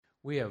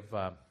We have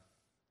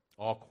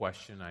all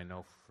questioned, I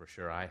know for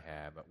sure I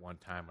have at one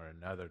time or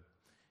another,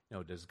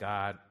 does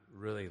God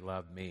really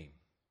love me?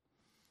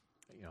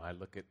 I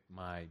look at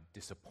my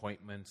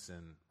disappointments,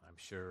 and I'm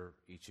sure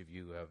each of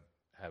you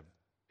have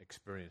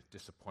experienced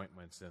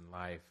disappointments in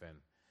life,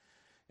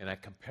 and I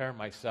compare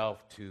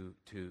myself to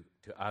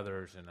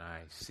others, and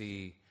I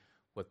see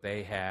what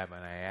they have,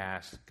 and I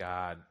ask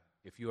God,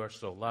 if you are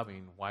so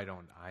loving, why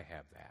don't I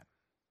have that?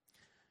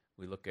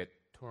 We look at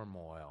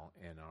turmoil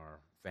in our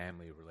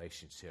family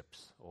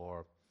relationships,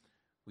 or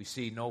we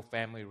see no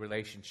family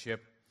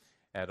relationship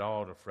at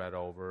all to fret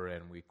over,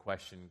 and we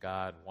question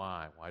God,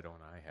 why? Why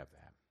don't I have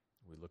that?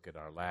 We look at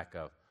our lack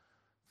of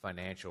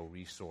financial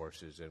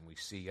resources, and we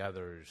see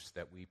others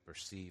that we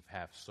perceive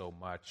have so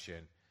much,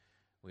 and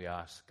we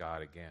ask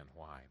God again,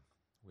 why?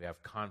 We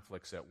have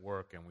conflicts at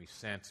work, and we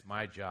sense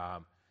my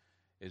job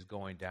is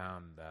going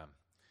down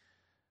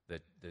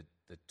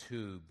the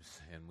tubes,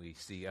 and we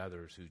see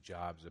others whose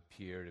jobs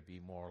appear to be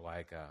more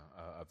like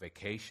a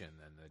vacation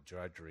than the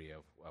drudgery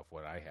of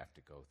what I have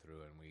to go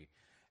through. And we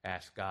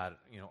ask God,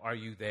 are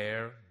you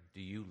there?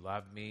 Do you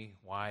love me?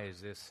 Why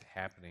is this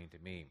happening to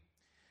me?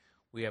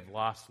 We have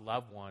lost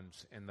loved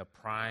ones in the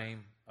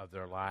prime of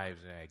their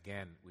lives, and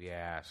again, we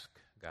ask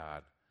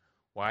God,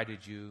 why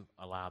did you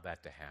allow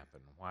that to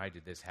happen? Why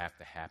did this have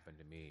to happen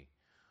to me?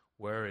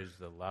 Where is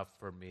the love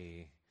for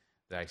me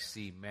that I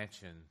see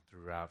mentioned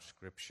throughout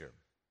Scripture?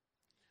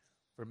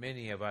 For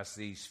many of us,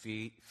 these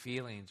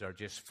feelings are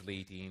just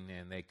fleeting,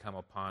 and they come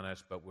upon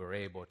us, but we're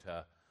able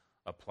to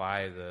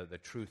apply the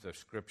truth of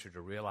Scripture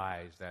to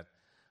realize that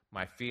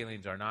my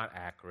feelings are not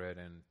accurate,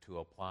 and to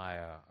apply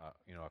a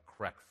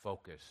correct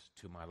focus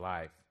to my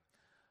life.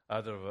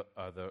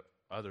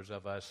 Others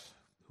of us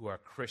who are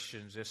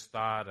Christians, this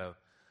thought of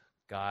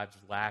God's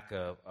lack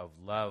of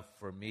love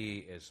for me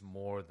is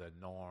more the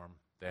norm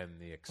than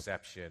the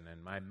exception.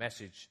 And my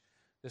message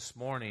this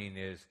morning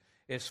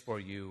is for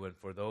you and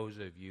for those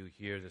of you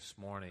here this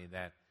morning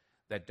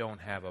that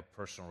don't have a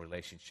personal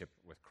relationship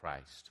with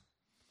Christ.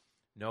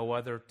 No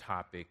other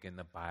topic in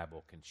the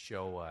Bible can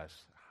show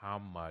us how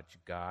much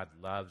God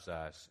loves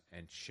us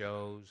and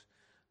shows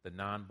the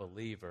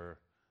non-believer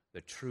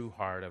the true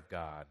heart of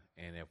God.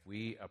 And if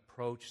we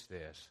approach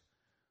this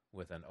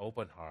with an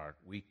open heart,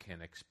 we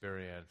can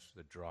experience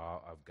the draw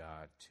of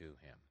God to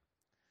him.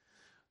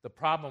 The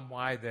problem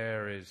why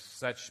there is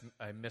such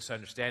a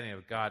misunderstanding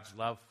of God's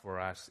love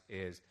for us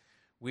is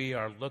we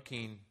are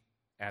looking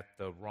at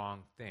the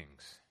wrong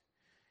things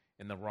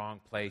in the wrong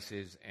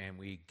places, and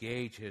we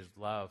gauge his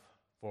love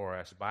for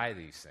us by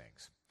these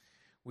things.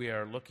 We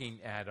are looking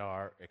at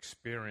our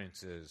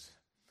experiences,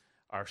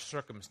 our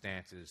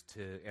circumstances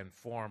to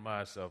inform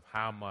us of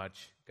how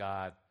much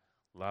God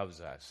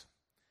loves us.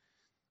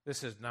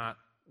 This is not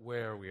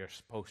where we are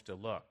supposed to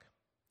look.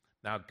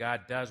 Now,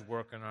 God does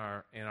work in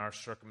our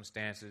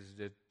circumstances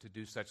to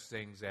do such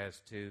things as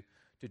to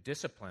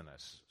discipline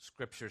us.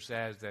 Scripture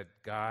says that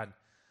God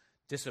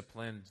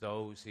disciplines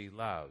those he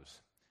loves.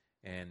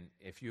 And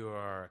if you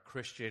are a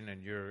Christian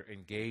and you're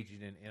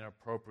engaging in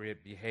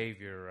inappropriate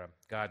behavior,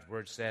 God's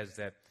word says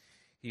that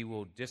he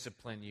will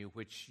discipline you,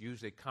 which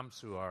usually comes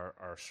through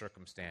our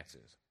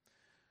circumstances.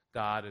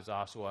 God is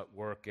also at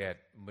work at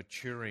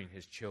maturing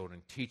his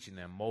children, teaching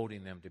them,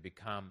 molding them to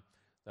become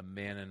the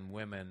men and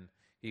women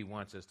he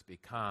wants us to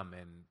become,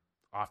 and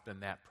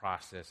often that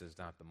process is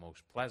not the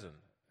most pleasant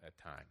at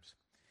times.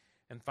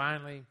 And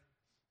finally,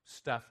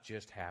 stuff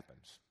just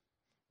happens.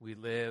 We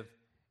live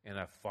in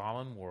a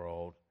fallen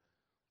world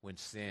when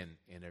sin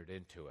entered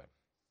into it.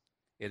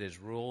 It is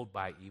ruled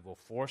by evil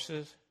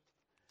forces.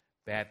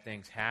 Bad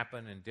things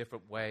happen in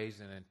different ways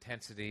and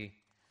intensity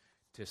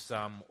to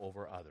some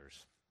over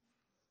others.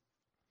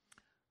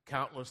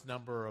 Countless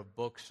number of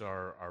books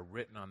are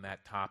written on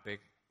that topic.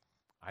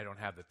 I don't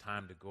have the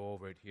time to go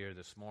over it here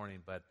this morning,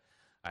 but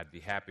I'd be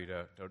happy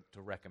to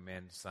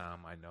recommend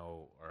some. I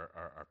know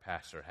our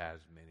pastor has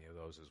many of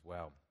those as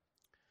well.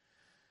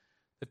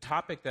 The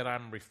topic that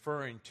I'm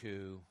referring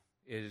to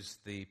is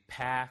the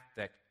path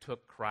that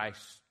took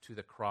Christ to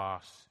the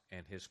cross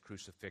and his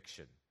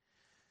crucifixion.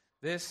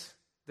 This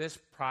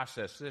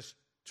process, this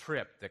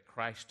trip that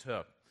Christ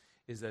took,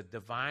 is a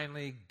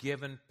divinely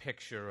given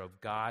picture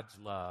of God's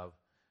love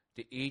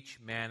to each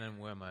man and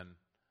woman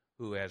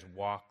who has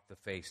walked the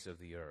face of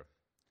the earth.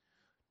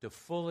 To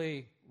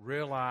fully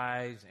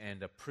realize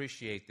and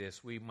appreciate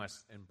this, we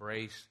must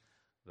embrace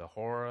the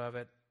horror of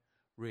it,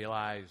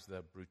 realize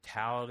the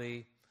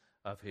brutality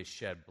of his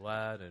shed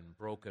blood and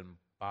broken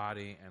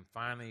body, and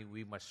finally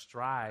we must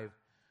strive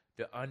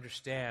to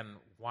understand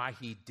why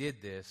he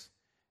did this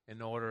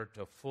in order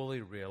to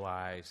fully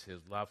realize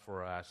his love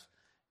for us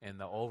and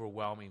the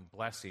overwhelming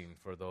blessing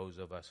for those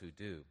of us who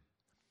do.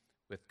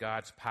 With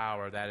God's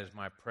power, that is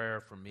my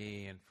prayer for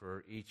me and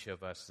for each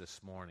of us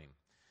this morning,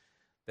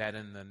 that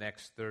in the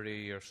next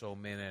 30 or so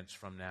minutes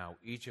from now,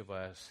 each of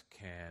us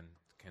can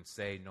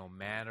say, no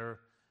matter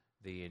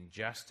the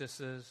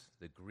injustices,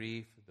 the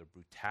grief, the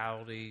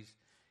brutalities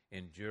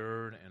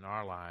endured in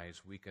our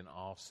lives, we can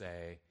all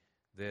say,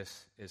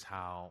 this is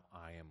how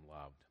I am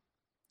loved.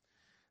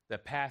 The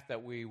path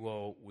that we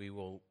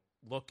will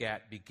look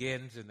at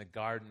begins in the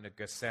Garden of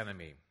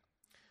Gethsemane,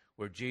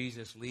 where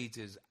Jesus leads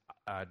his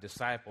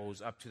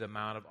disciples up to the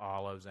Mount of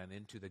Olives and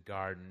into the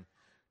garden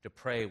to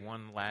pray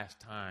one last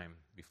time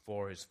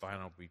before his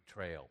final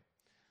betrayal.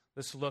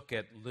 Let's look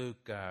at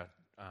Luke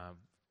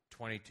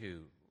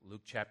 22,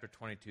 Luke chapter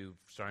 22,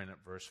 starting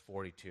at verse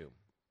 42.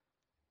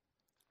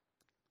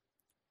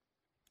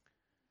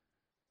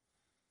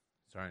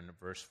 Starting at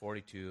verse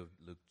 42 of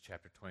Luke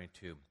chapter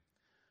 22.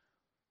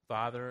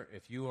 Father,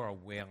 if you are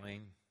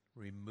willing,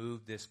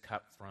 remove this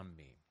cup from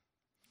me.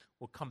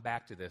 We'll come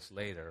back to this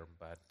later,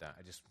 but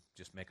I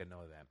just make a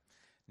note of that.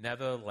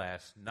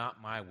 Nevertheless,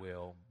 not my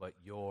will, but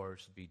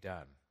yours be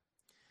done.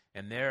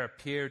 And there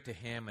appeared to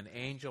him an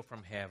angel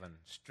from heaven,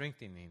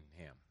 strengthening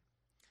him.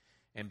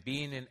 And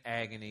being in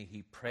agony,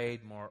 he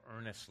prayed more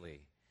earnestly,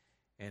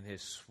 and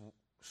his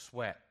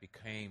sweat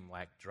became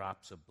like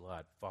drops of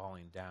blood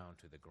falling down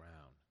to the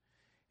ground.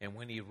 And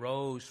when he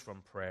rose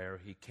from prayer,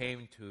 he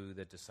came to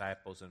the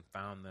disciples and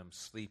found them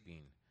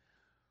sleeping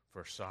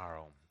for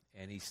sorrow.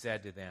 And he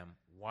said to them,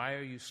 why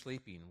are you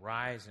sleeping?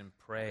 Rise and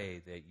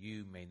pray that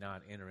you may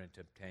not enter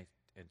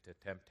into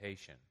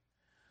temptation.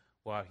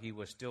 While he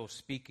was still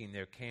speaking,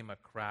 there came a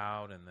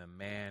crowd, and the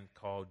man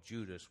called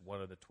Judas,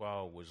 one of the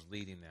 12, was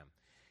leading them.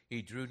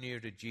 He drew near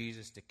to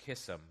Jesus to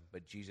kiss him,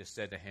 but Jesus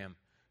said to him,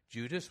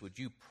 Judas, would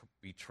you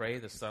betray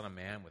the Son of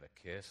Man with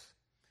a kiss?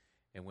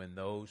 And when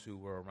those who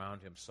were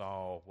around him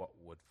saw what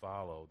would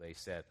follow, they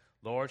said,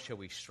 Lord, shall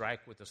we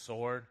strike with the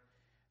sword?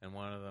 And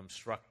one of them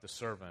struck the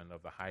servant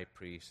of the high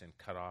priest and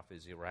cut off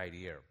his right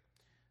ear.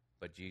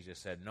 But Jesus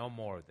said, no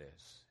more of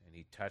this. And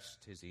he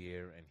touched his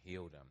ear and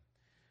healed him.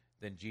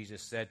 Then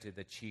Jesus said to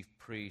the chief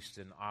priests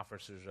and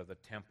officers of the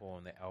temple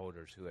and the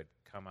elders who had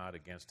come out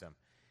against him,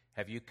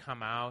 have you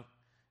come out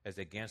as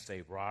against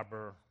a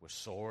robber with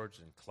swords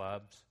and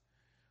clubs?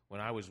 When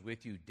I was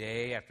with you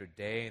day after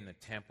day in the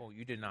temple,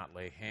 you did not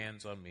lay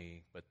hands on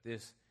me, but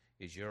this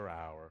is your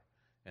hour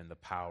and the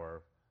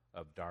power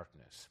of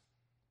darkness.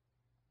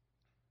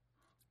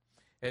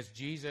 As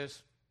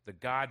Jesus, the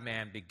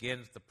God-man,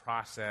 begins the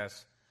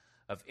process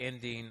of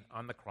ending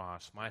on the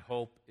cross, my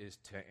hope is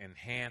to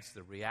enhance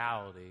the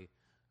reality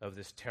of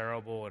this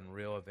terrible and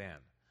real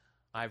event.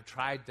 I've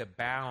tried to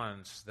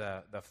balance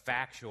the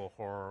factual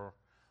horror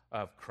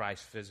of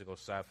Christ's physical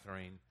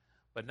suffering,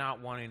 but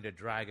not wanting to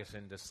drag us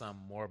into some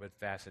morbid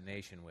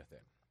fascination with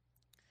it.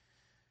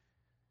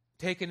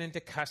 Taken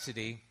into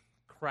custody,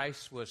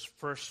 Christ was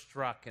first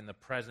struck in the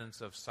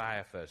presence of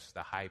Caiaphas,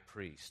 the high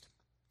priest.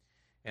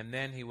 And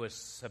then he was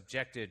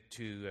subjected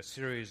to a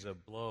series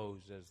of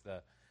blows as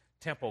the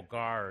temple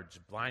guards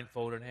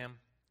blindfolded him.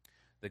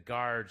 The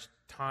guards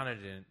taunted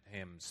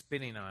him,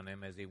 spitting on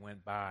him as he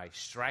went by,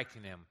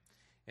 striking him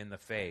in the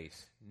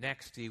face.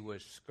 Next, he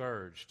was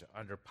scourged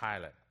under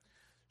Pilate.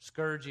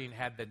 Scourging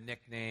had the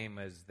nickname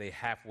as the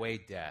halfway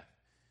death.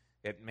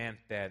 It meant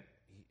that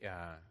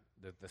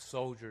the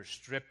soldiers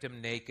stripped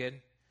him naked,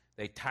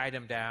 they tied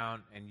him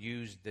down, and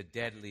used the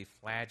deadly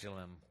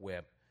flagellum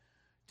whip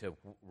to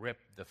rip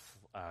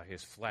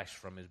his flesh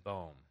from his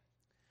bone.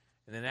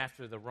 And then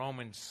after the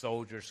Roman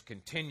soldiers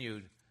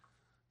continued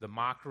the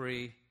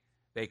mockery,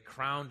 they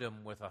crowned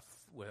him with a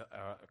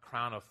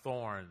crown of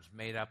thorns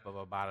made up of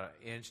about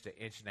an inch to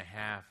inch and a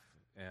half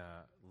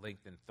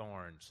length in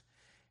thorns.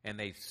 And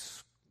they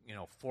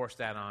forced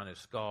that on his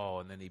skull,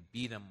 and then he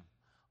beat him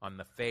on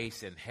the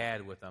face and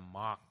head with a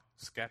mock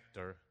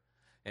scepter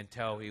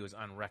until he was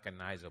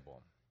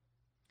unrecognizable.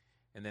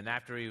 And then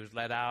after he was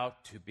led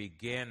out to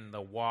begin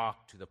the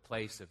walk to the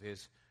place of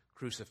his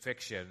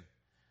crucifixion,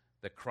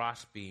 the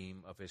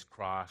crossbeam of his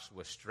cross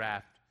was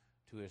strapped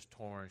to his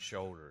torn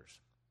shoulders.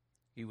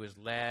 He was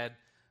led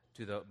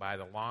by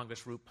the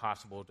longest route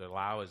possible to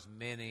allow as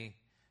many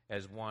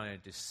as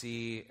wanted to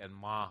see and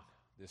mock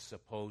this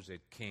supposed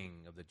king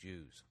of the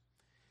Jews.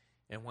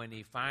 And when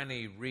he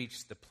finally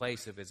reached the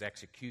place of his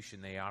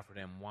execution, they offered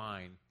him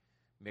wine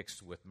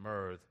mixed with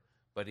myrrh,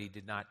 but he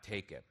did not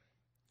take it.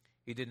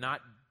 He did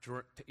not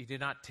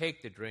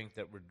take the drink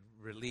that would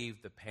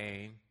relieve the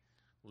pain,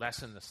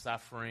 lessen the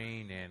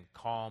suffering, and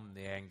calm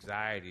the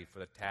anxiety for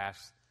the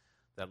task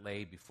that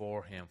lay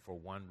before him for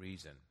one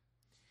reason.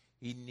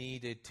 He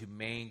needed to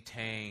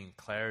maintain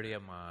clarity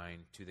of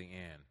mind to the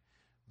end,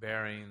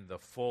 bearing the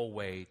full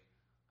weight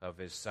of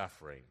his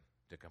suffering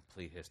to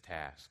complete his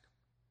task.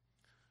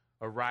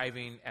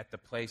 Arriving at the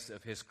place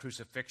of his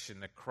crucifixion,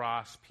 the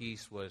cross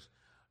piece was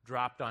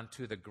dropped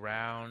onto the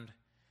ground,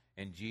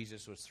 and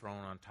Jesus was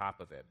thrown on top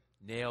of it.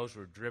 Nails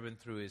were driven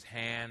through his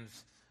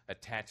hands,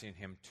 attaching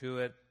him to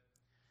it.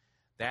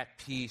 That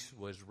piece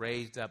was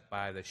raised up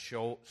by the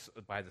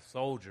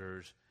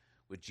soldiers,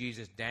 with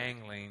Jesus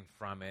dangling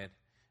from it,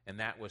 and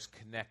that was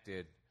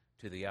connected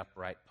to the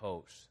upright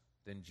post.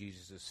 Then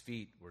Jesus'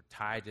 feet were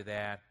tied to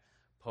that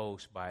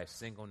post by a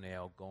single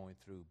nail going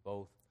through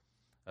both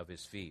of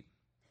his feet.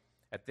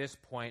 At this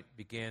point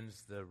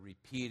begins the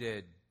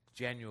repeated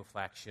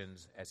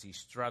genuflections as he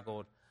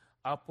struggled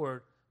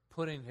upward,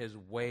 putting his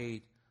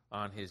weight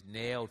on his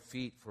nailed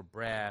feet for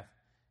breath,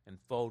 and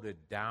folded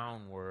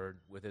downward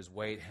with his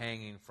weight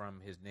hanging from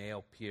his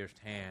nail-pierced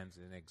hands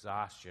in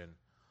exhaustion,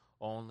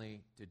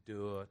 only to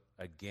do it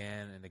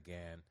again and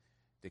again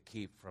to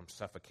keep from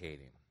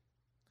suffocating.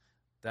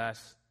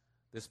 Thus,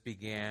 this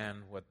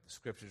began what the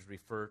Scriptures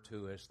refer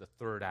to as the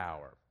third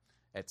hour.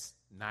 It's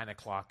 9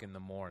 o'clock in the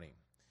morning.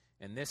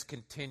 And this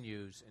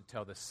continues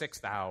until the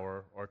 6th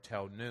hour or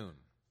till noon.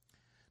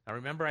 Now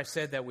remember I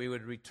said that we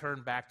would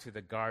return back to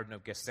the Garden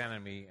of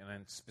Gethsemane, and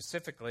then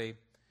specifically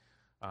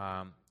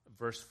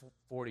verse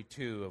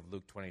 42 of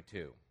Luke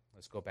 22.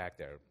 Let's go back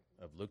there.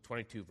 Of Luke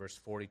 22, verse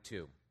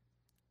 42.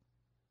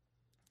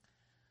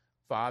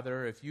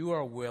 Father, if you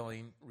are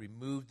willing,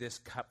 remove this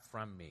cup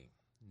from me.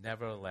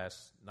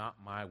 Nevertheless, not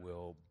my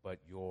will, but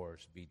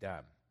yours be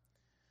done.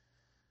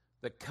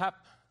 The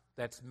cup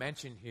that's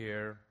mentioned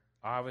here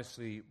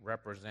obviously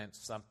represents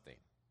something.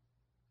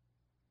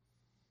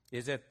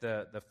 Is it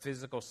the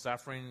physical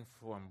suffering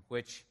from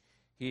which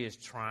he is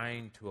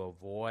trying to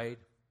avoid?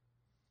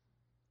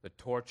 The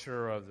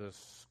torture of the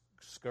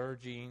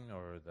scourging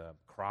or the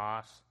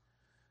cross,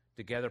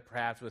 together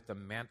perhaps with the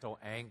mental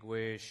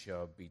anguish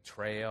of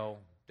betrayal,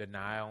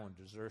 denial, and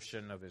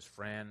desertion of his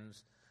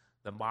friends,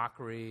 the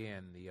mockery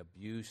and the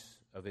abuse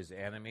of his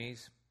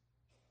enemies?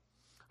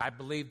 I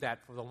believed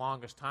that for the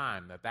longest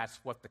time, that that's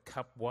what the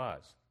cup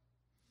was.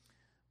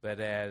 But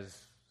as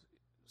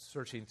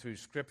searching through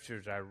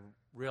Scriptures, I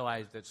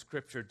realized that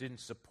Scripture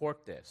didn't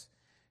support this.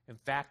 In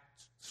fact,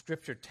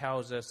 Scripture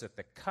tells us that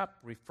the cup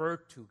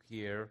referred to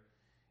here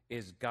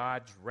is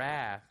God's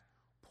wrath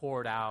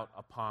poured out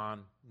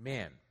upon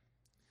men.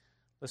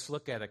 Let's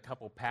look at a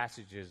couple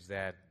passages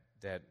that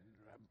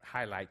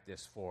highlight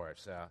this for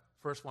us.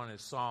 First one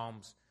is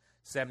Psalms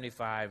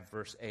 75,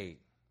 verse 8.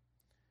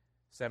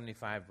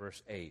 75,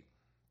 verse 8.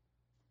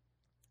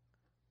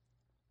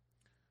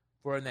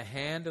 For in the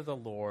hand of the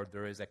Lord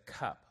there is a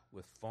cup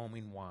with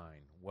foaming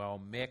wine, well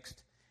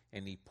mixed,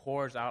 and he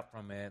pours out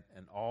from it,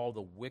 and all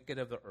the wicked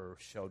of the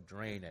earth shall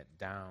drain it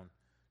down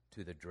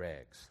to the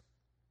dregs.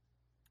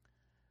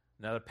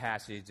 Another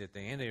passage at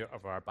the end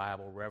of our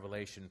Bible,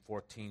 Revelation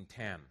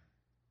 14:10.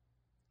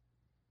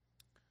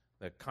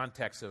 The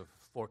context of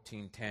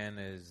 14:10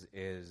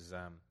 is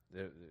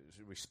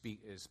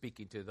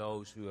speaking to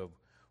those who have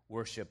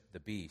worshipped the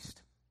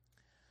beast.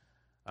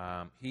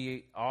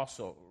 He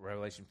also,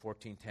 Revelation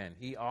 14:10,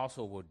 he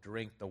also will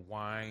drink the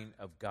wine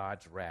of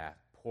God's wrath,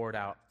 poured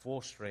out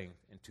full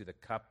strength into the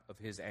cup of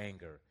his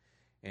anger,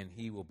 and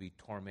he will be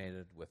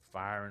tormented with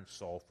fire and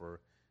sulfur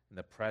in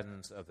the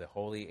presence of the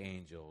holy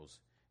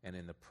angels and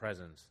in the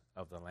presence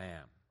of the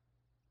Lamb.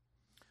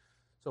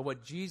 So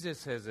what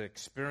Jesus has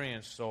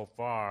experienced so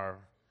far,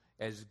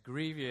 as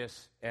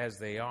grievous as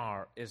they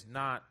are, is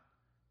not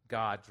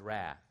God's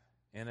wrath.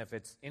 And if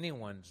it's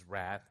anyone's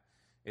wrath,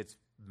 it's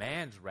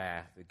man's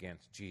wrath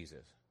against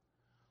Jesus.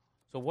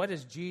 So what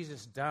has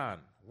Jesus done?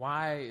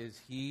 Why is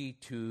he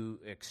to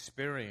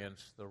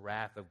experience the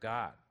wrath of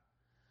God?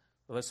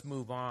 Well, let's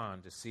move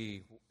on to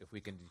see if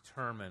we can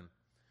determine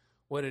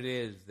what it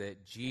is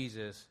that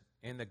Jesus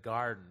in the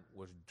garden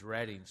was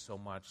dreading so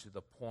much to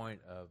the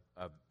point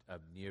of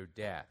near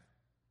death.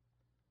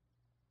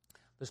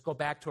 Let's go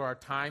back to our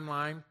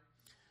timeline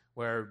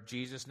where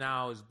Jesus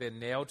now has been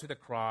nailed to the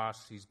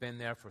cross. He's been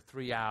there for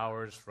 3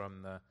 hours,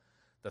 from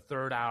the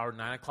third hour,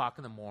 9 o'clock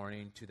in the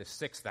morning, to the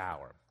 6th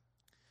hour.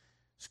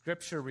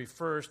 Scripture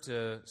refers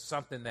to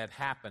something that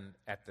happened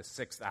at the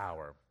 6th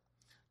hour.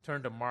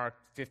 Turn to Mark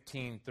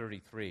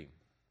 15:33.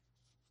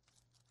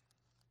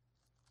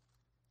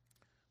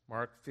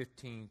 Mark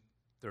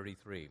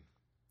 15:33.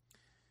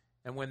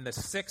 And when the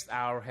 6th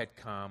hour had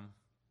come,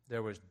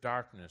 there was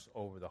darkness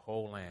over the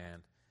whole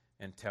land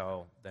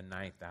until the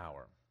 9th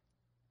hour.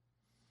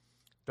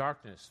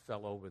 Darkness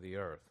fell over the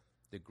earth.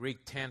 The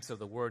Greek tense of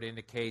the word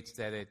indicates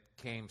that it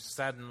came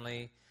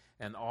suddenly,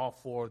 and all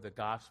four of the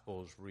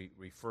Gospels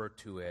refer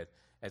to it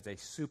as a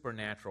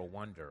supernatural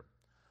wonder.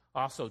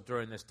 Also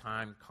during this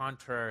time,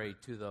 contrary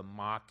to the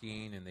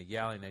mocking and the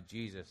yelling at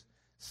Jesus,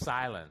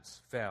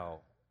 silence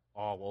fell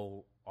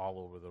all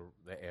over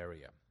the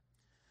area.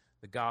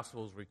 The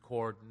Gospels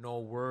record no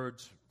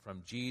words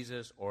from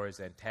Jesus or his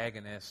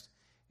antagonist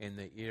in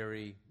the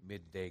eerie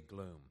midday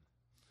gloom.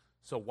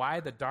 So why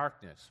the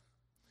darkness?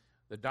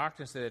 The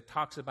darkness that it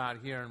talks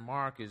about here in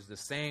Mark is the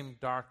same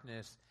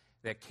darkness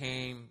that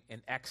came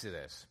in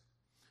Exodus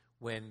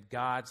when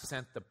God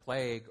sent the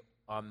plague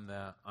on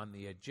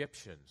the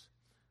Egyptians.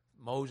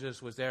 Moses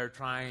was there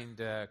trying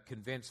to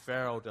convince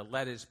Pharaoh to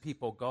let his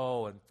people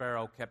go, and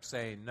Pharaoh kept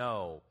saying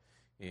no.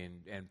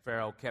 And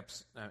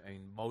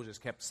Moses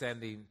kept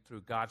sending,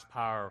 through God's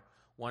power,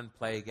 one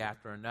plague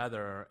after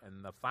another.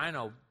 And the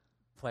final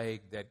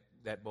plague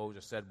that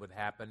Moses said would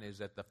happen is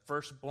that the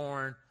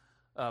firstborn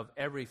of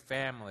every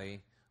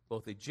family,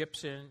 both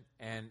Egyptian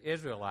and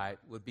Israelite,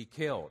 would be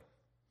killed.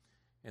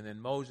 And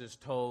then Moses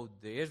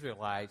told the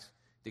Israelites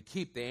to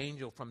keep the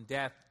angel from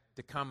death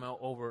to come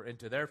over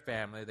into their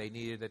family. They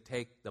needed to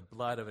take the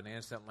blood of an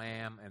innocent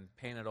lamb and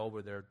paint it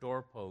over their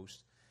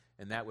doorposts,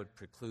 and that would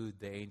preclude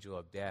the angel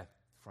of death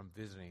from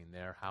visiting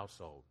their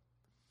household.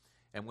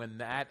 And when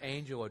that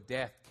angel of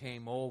death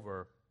came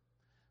over,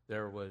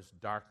 there was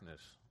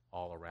darkness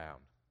all around.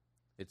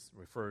 It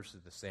refers to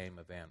the same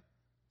event.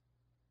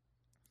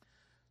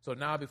 So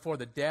now before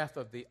the death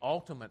of the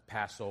ultimate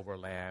Passover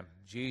lamb,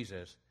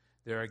 Jesus,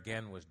 there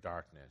again was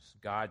darkness.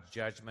 God's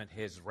judgment,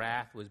 his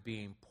wrath was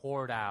being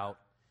poured out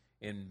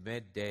in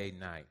midday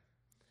night.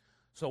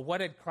 So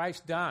what had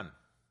Christ done?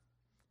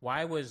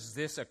 Why was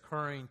this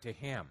occurring to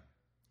him?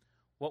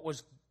 What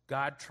was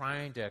God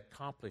trying to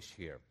accomplish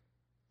here?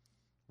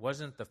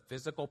 Wasn't the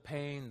physical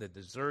pain, the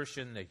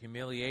desertion, the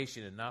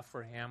humiliation enough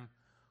for him?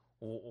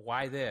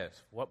 Why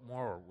this? What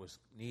more was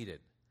needed?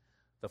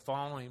 The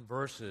following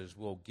verses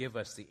will give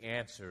us the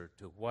answer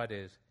to what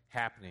is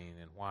happening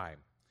and why.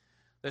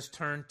 Let's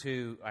turn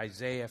to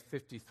Isaiah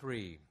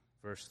 53,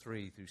 verse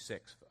 3 through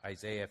 6.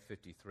 Isaiah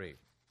 53.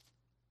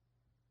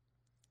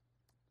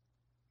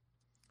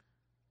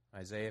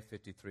 Isaiah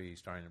 53,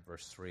 starting in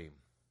verse 3.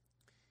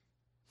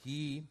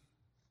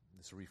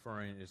 This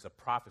is a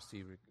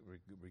prophecy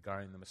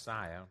regarding the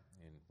Messiah,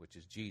 which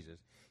is Jesus.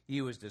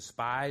 He was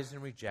despised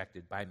and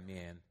rejected by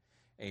men,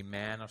 a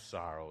man of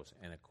sorrows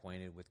and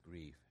acquainted with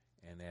grief.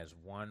 And as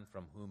one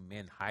from whom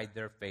men hide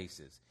their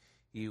faces,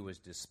 he was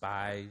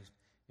despised,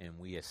 and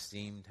we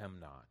esteemed him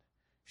not.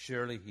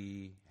 Surely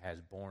he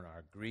has borne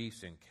our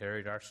griefs and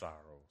carried our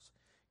sorrows.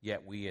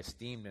 Yet we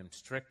esteemed him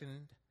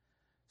stricken,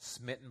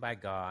 smitten by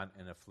God,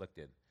 and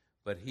afflicted.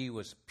 But he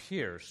was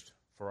pierced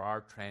for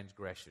our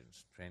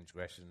transgressions.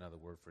 Transgression, another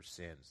word for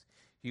sins.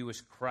 He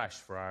was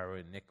crushed for our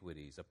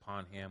iniquities.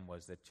 Upon him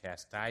was the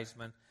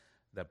chastisement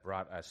that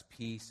brought us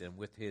peace, and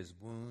with his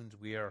wounds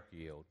we are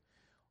healed.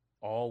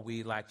 All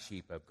we like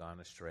sheep have gone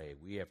astray.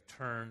 We have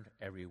turned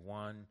every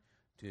one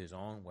to his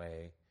own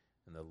way,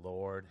 and the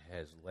Lord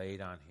has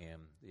laid on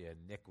him the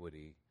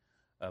iniquity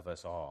of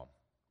us all.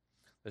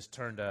 Let's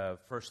turn to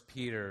 1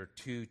 Peter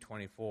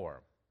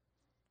 2:24.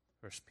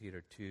 1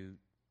 Peter 2,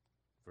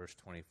 verse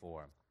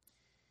 24.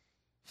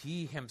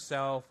 He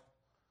himself,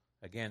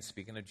 again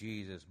speaking of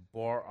Jesus,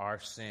 bore our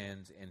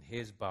sins in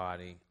his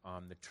body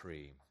on the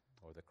tree,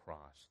 or the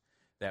cross,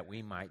 that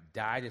we might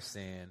die to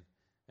sin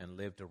and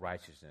live to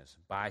righteousness.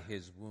 By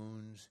his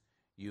wounds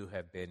you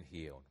have been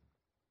healed.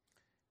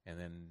 And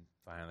then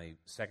finally,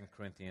 2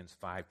 Corinthians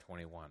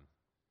 5:21.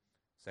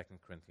 2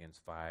 Corinthians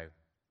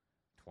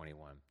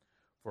 5:21.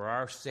 For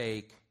our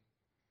sake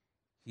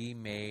he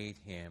made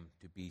him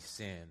to be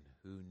sin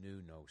who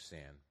knew no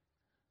sin,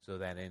 so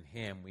that in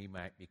him we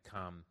might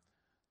become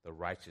the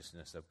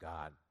righteousness of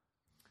God.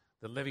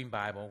 The Living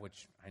Bible,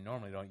 which I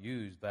normally don't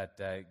use, but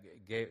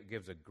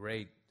gives a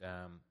great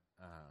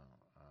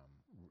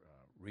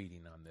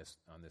reading on this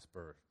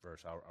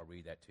verse. I'll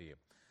read that to you.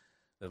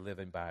 The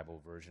Living Bible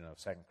version of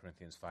 2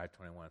 Corinthians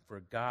 5:21.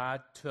 For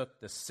God took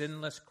the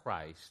sinless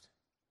Christ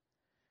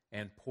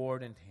and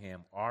poured into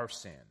him our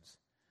sins.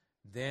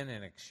 Then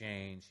in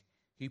exchange,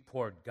 he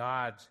poured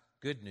God's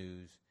good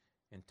news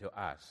into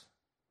us.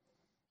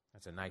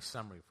 That's a nice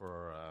summary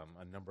for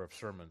a number of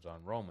sermons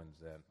on Romans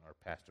that our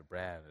Pastor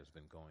Brad has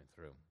been going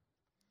through.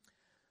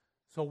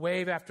 So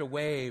wave after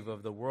wave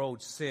of the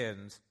world's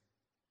sins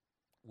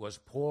was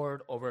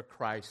poured over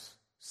Christ's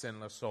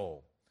sinless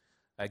soul.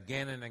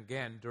 Again and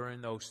again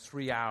during those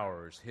 3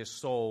 hours, his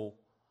soul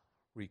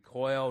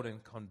recoiled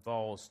and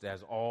convulsed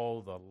as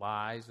all the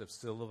lies of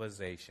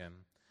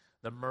civilization,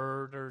 the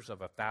murders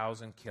of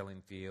 1,000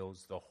 killing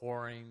fields, the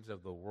whorings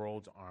of the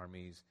world's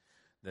armies,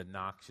 the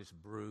noxious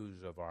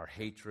brews of our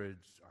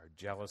hatreds, our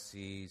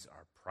jealousies,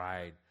 our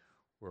pride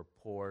were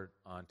poured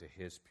onto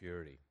his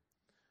purity.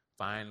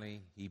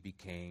 Finally, he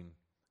became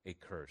a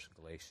curse.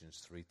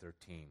 Galatians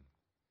 3:13.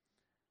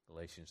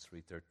 Galatians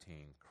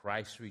 3:13.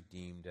 Christ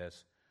redeemed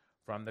us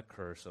from the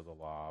curse of the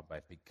law by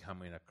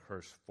becoming a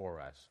curse for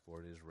us, for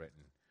it is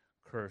written,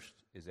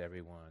 cursed is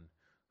everyone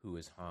who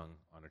is hung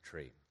on a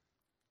tree.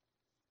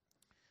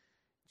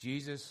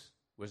 Jesus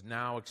was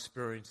now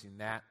experiencing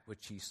that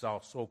which he saw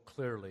so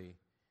clearly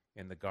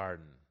in the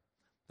garden.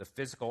 The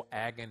physical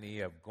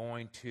agony of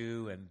going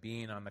to and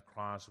being on the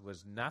cross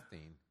was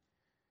nothing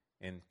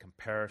in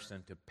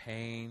comparison to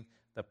paying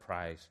the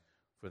price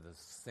for the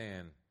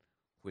sin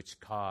which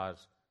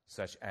caused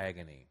such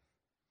agony.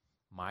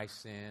 My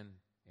sin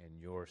and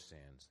your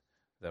sins.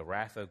 The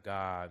wrath of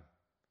God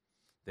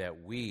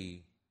that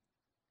we,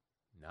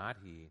 not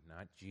he,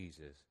 not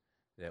Jesus,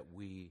 that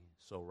we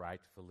so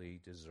rightfully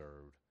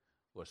deserved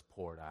was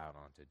poured out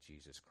onto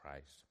Jesus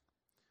Christ.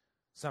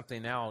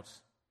 Something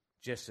else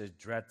just as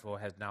dreadful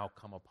has now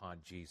come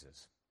upon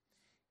Jesus.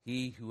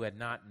 He who had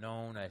not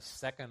known a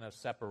second of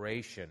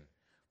separation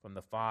from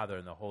the Father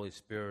and the Holy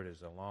Spirit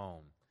is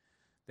alone.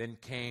 Then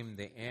came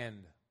the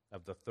end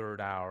of the third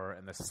hour,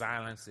 and the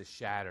silence is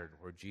shattered,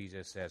 where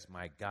Jesus says,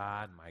 my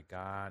God,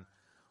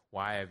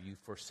 why have you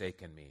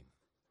forsaken me?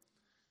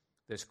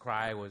 This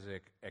cry was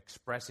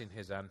expressing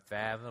his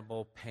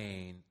unfathomable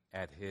pain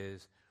at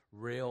his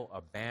real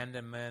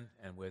abandonment,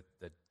 and with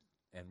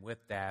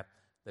that,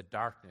 the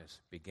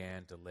darkness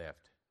began to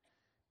lift.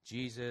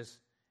 Jesus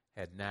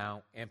had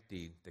now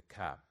emptied the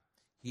cup.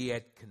 He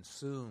had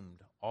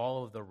consumed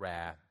all of the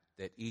wrath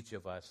that each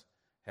of us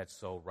had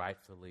so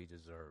rightfully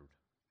deserved.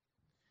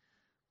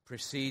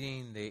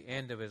 Preceding the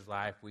end of his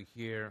life, we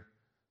hear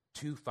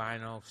two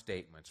final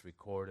statements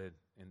recorded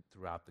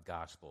throughout the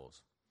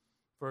Gospels.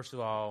 First of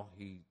all,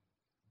 he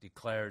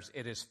declares,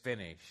 "It is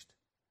finished,"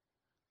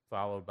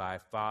 followed by,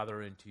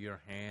 "Father, into your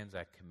hands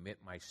I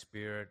commit my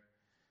spirit."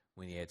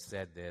 When he had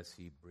said this,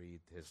 he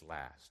breathed his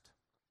last.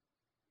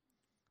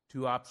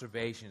 Two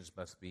observations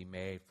must be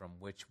made from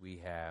which we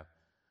have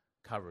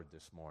covered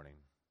this morning.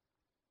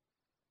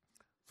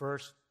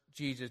 First,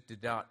 Jesus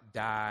did not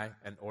die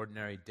an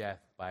ordinary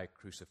death by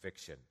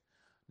crucifixion.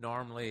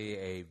 Normally,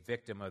 a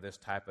victim of this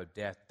type of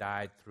death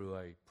died through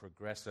a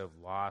progressive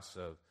loss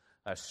of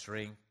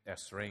strength.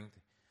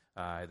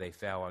 They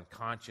fell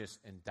unconscious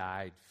and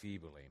died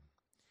feebly.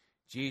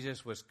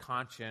 Jesus was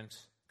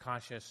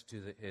conscious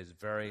to his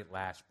very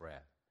last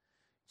breath.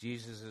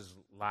 Jesus'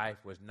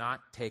 life was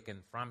not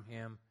taken from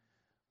him,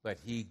 but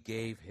he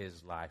gave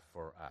his life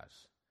for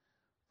us.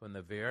 From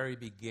the very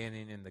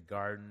beginning in the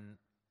garden,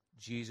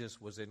 Jesus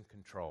was in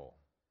control.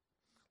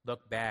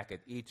 Look back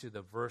at each of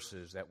the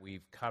verses that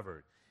we've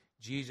covered.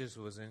 Jesus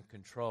was in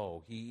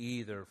control. He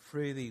either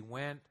freely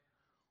went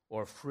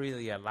or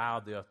freely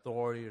allowed the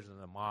authorities and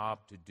the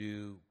mob to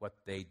do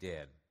what they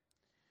did.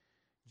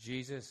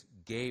 Jesus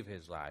gave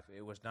his life.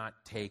 It was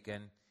not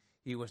taken.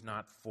 He was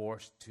not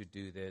forced to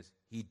do this.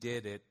 He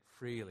did it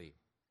freely.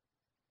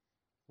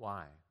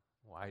 Why?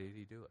 Why did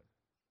he do it?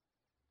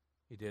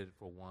 He did it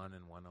for one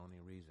and one only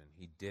reason.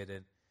 He did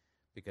it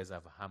because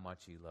of how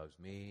much he loves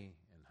me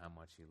and how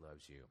much he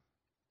loves you.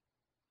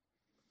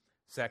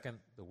 Second,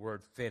 the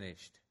word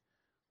finished.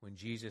 When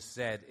Jesus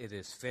said, "It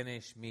is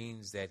finished,"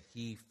 means that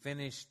he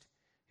finished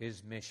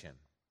his mission.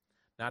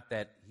 Not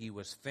that he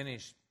was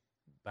finished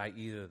by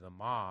either the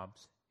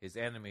mobs, his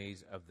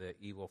enemies of the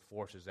evil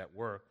forces at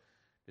work,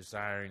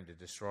 desiring to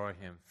destroy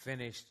him.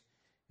 Finished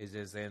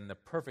is in the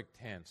perfect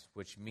tense,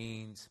 which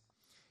means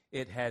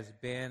it has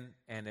been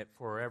and it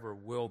forever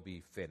will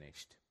be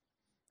finished.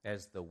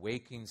 As the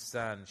waking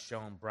sun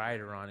shone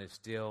brighter on his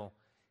still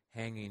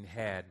hanging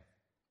head,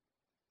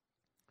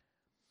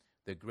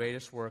 the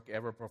greatest work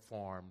ever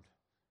performed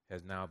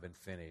has now been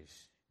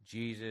finished.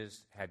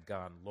 Jesus had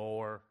gone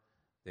lower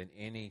than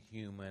any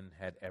human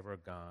had ever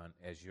gone,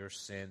 as your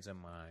sins and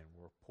mine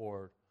were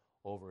poured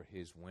over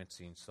his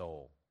wincing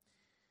soul.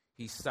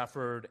 He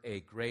suffered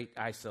a great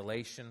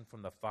isolation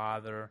from the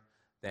Father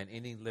than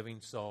any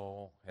living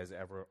soul has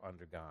ever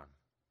undergone,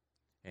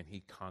 and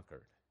he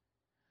conquered.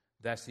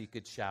 Thus he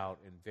could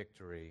shout in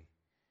victory,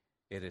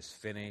 "It is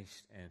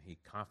finished," and he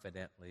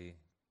confidently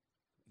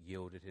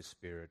yielded his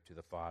spirit to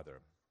the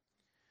Father.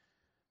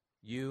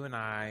 You and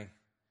I,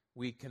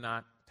 we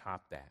cannot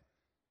top that.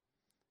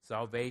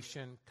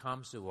 Salvation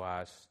comes to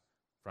us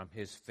from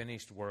his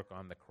finished work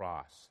on the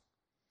cross.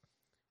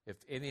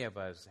 If any of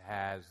us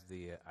has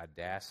the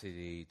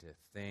audacity to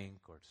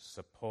think or to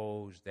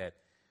suppose that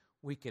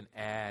we can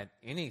add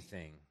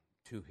anything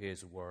to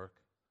his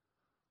work,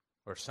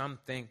 or some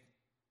think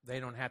they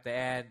don't have to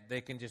add,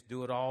 they can just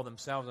do it all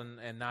themselves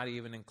and not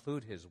even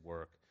include his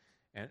work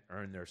and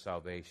earn their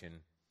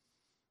salvation,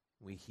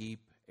 we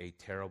heap a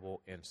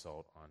terrible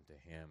insult onto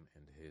him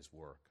and his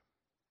work.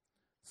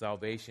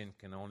 Salvation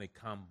can only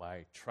come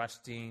by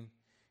trusting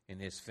in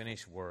his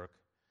finished work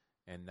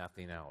and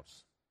nothing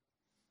else.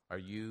 Are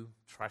you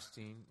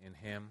trusting in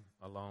him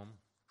alone?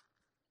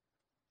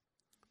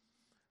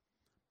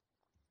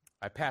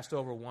 I passed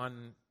over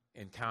one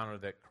encounter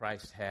that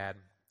Christ had,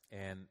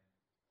 and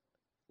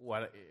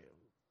what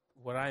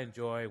I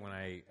enjoy when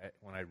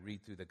I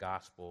read through the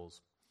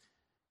Gospels,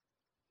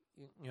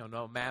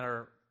 no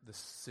matter the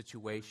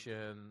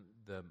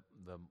situation,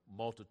 the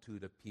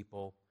multitude of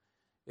people,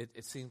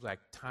 it seems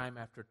like time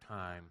after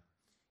time,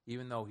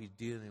 even though he's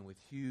dealing with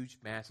huge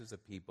masses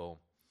of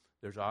people,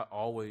 there's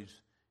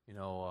always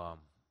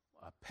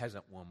a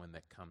peasant woman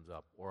that comes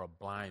up or a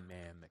blind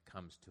man that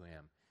comes to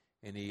him,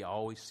 and he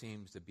always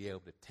seems to be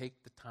able to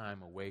take the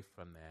time away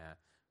from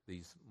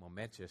these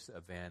momentous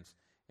events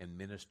and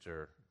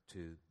minister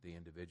to the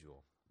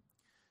individual.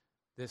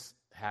 This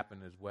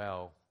happened as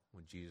well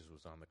when Jesus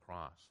was on the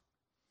cross.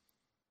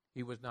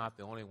 He was not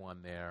the only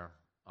one there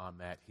on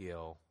that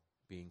hill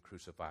being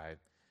crucified.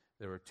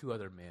 There were two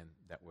other men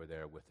that were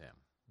there with him,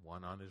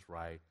 one on his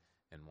right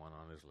and one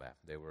on his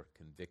left. They were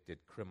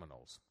convicted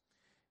criminals.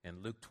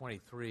 And Luke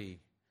 23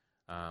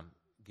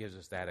 gives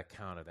us that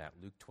account of that.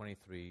 Luke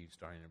 23,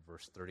 starting in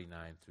verse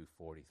 39 through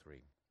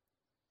 43.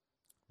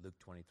 Luke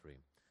 23.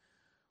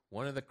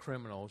 One of the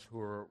criminals who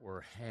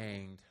were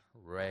hanged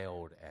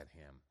railed at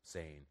him,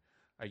 saying,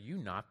 "Are you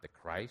not the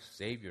Christ?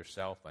 Save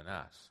yourself and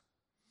us."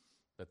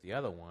 But the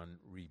other one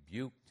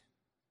rebuked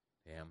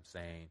him,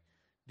 saying,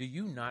 "Do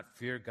you not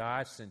fear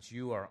God, since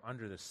you are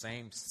under the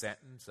same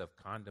sentence of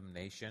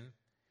condemnation?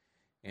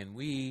 And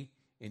we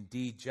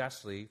indeed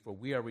justly, for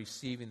we are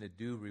receiving the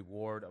due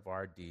reward of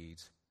our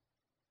deeds.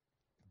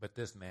 But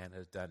this man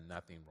has done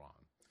nothing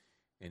wrong."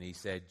 And he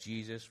said,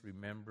 "Jesus,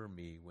 remember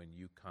me when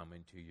you come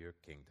into your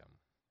kingdom."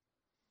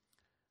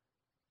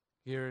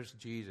 Here's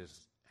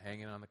Jesus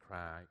hanging on the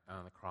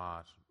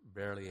cross,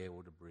 barely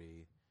able to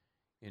breathe.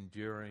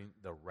 enduring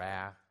the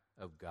wrath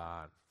of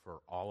God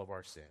for all of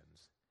our sins,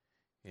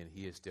 and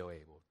he is still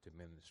able to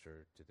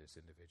minister to this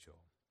individual.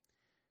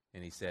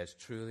 And he says,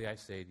 truly I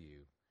say to you,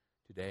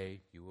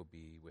 today you will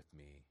be with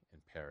me in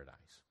paradise.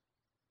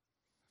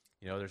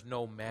 You know, there's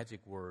no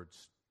magic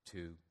words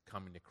to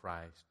coming to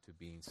Christ, to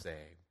being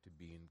saved, to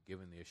being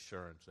given the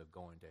assurance of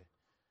going to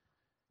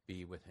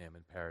be with him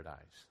in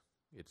paradise.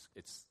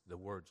 It's the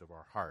words of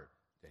our heart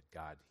that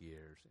God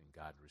hears and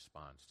God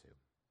responds to.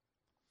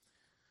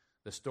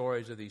 The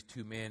stories of these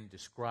two men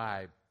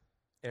describe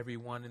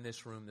everyone in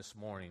this room this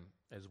morning,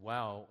 as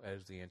well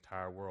as the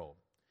entire world,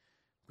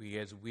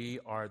 because we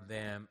are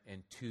them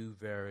in two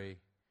very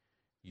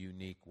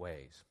unique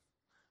ways.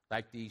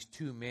 Like these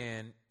two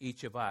men,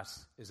 each of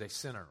us is a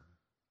sinner.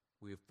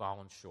 We have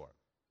fallen short.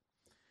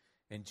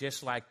 And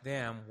just like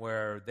them,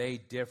 where they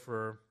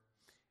differ,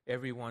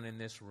 everyone in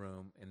this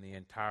room and the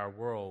entire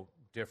world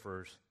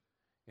differs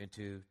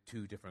into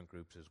two different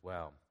groups as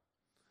well.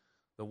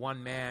 The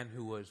one man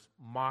who was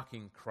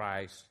mocking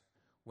Christ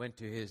went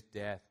to his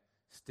death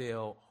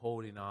still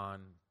holding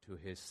on to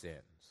his sins.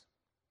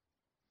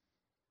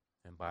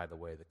 And by the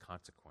way, the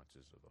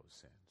consequences of those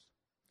sins.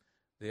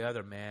 The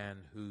other man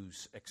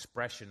whose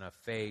expression of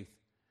faith,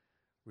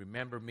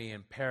 remember me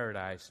in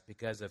paradise,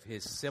 because of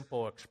his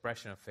simple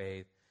expression of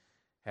faith,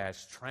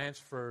 has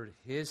transferred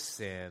his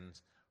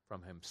sins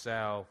from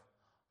himself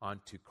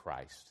onto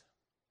Christ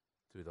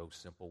through those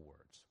simple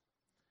words.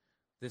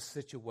 This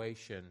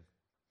situation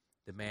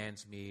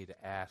demands me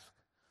to ask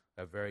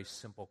a very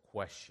simple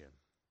question,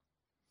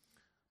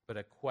 but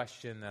a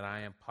question that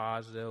I am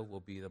positive will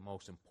be the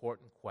most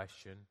important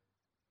question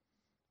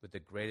with the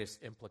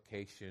greatest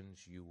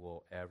implications you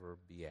will ever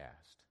be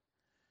asked.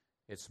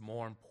 It's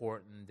more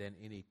important than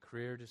any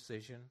career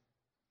decision,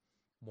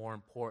 more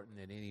important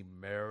than any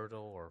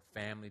marital or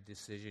family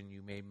decision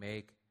you may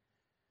make,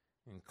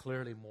 and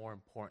clearly more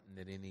important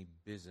than any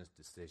business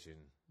decision,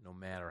 no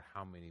matter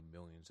how many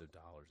millions of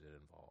dollars it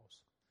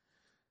involves.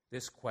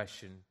 This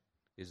question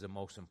is the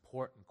most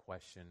important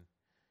question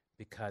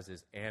because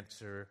its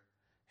answer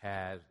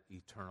has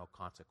eternal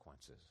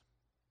consequences.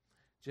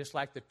 Just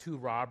like the two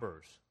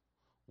robbers,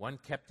 one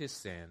kept his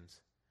sins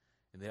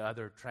and the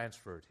other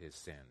transferred his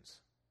sins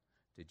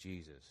to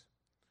Jesus.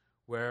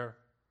 Where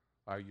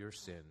are your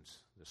sins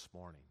this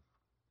morning?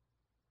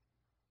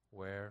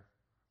 Where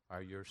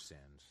are your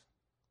sins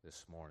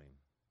this morning?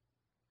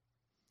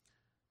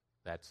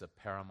 That's a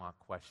paramount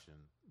question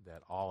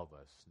that all of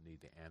us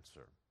need to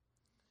answer.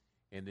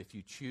 And if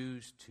you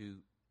choose to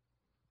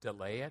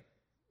delay it,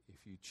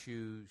 if you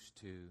choose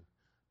to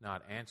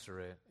not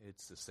answer it,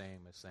 it's the same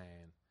as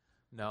saying,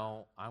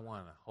 no, I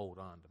want to hold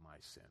on to my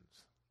sins.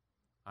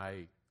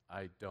 I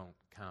don't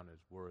count as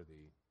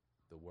worthy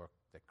the work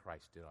that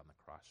Christ did on the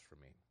cross for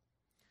me.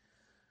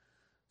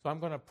 So I'm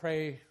going to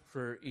pray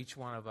for each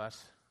one of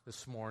us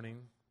this morning,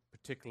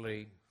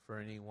 particularly for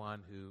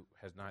anyone who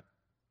has not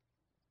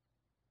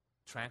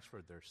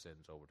transferred their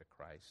sins over to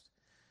Christ.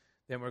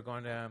 Then we're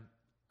going to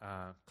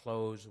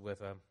close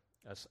with a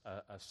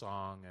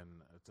song, and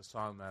it's a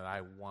song that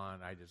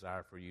I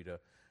desire for you to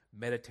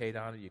meditate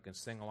on it. You can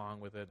sing along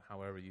with it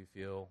however you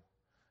feel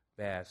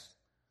best,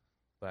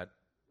 but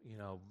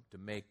to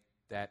make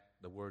that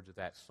the words of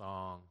that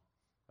song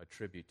a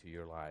tribute to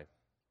your life.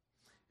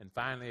 And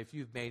finally, if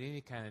you've made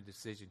any kind of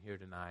decision here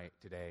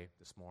today,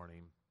 this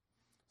morning,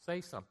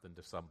 say something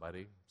to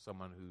somebody,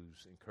 someone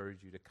who's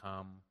encouraged you to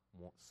come,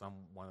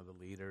 one of the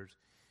leaders,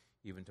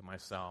 even to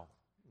myself.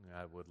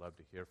 I would love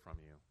to hear from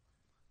you.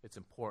 It's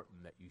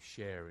important that you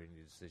share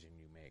any decision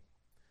you make.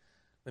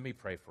 Let me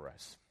pray for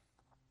us.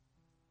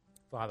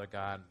 Father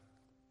God,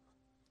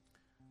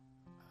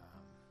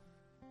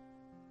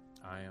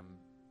 I am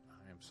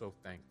so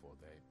thankful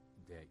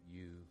that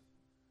you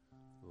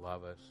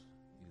love us.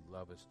 You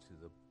love us to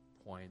the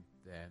point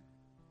that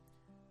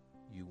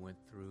you went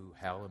through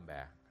hell and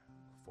back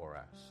for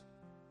us.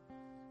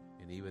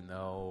 And even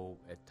though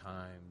at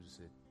times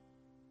it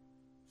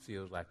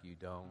feels like you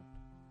don't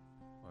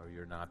or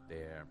you're not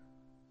there,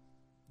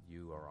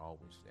 you are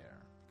always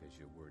there because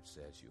your word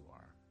says you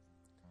are.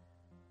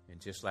 And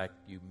just like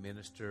you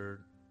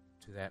ministered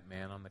to that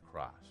man on the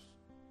cross,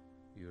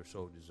 you are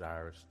so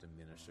desirous to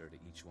minister to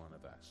each one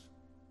of us.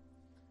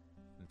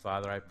 And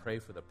Father, I pray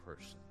for the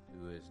person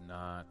who has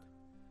not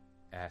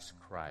asked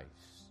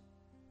Christ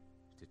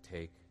to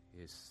take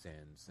his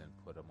sins and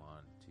put them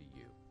on to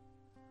you.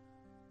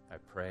 I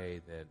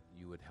pray that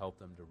you would help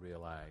them to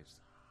realize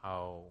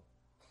how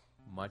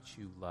much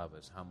you love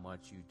us, how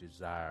much you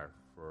desire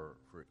for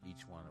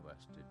each one of us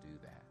to do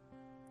that.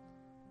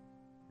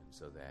 And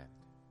so that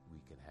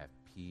we can have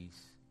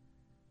peace,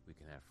 we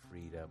can have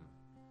freedom,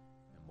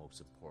 and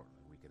most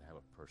importantly, we can have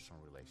a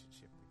personal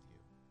relationship with you.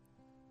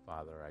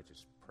 Father, I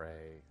just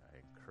pray, I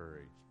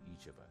encourage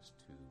each of us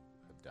to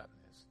have done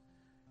this.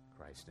 In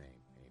Christ's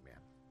name,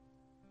 amen.